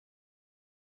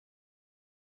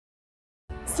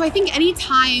So I think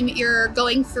anytime you're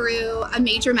going through a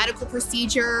major medical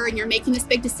procedure and you're making this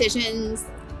big decisions,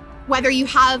 whether you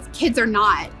have kids or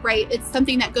not, right? It's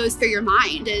something that goes through your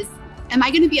mind is, am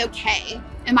I gonna be okay?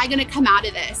 Am I gonna come out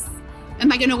of this?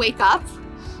 Am I gonna wake up?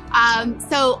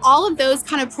 So all of those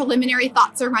kind of preliminary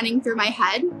thoughts are running through my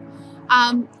head.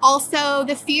 Also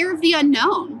the fear of the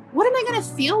unknown. What am I gonna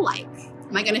feel like?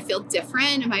 Am I gonna feel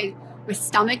different? My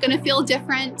stomach gonna feel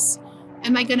different?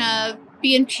 Am I gonna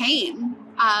be in pain?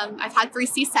 I've had 3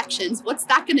 C-sections. What's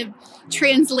that gonna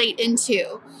translate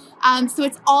into? So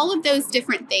it's all of those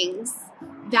different things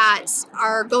that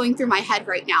are going through my head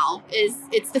right now.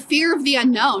 It's the fear of the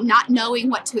unknown, not knowing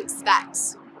what to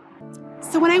expect.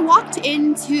 So when I walked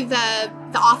into the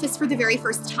office for the very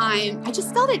first time, I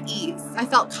just felt at ease. I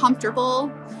felt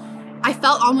comfortable. I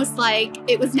felt almost like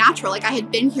it was natural, like I had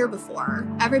been here before.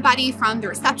 Everybody from the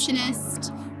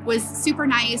receptionist was super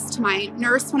nice to my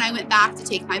nurse when I went back to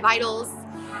take my vitals.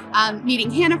 Meeting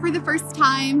Hannah for the first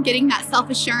time, getting that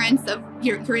self-assurance of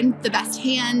you're in the best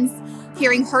hands,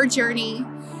 hearing her journey,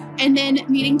 and then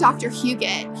meeting Dr.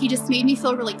 Huguet. He just made me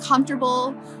feel really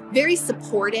comfortable, very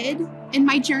supported in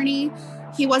my journey.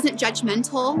 He wasn't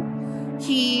judgmental.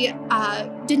 He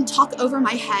didn't talk over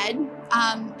my head.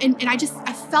 And I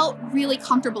felt really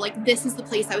comfortable, like this is the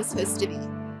place I was supposed to be.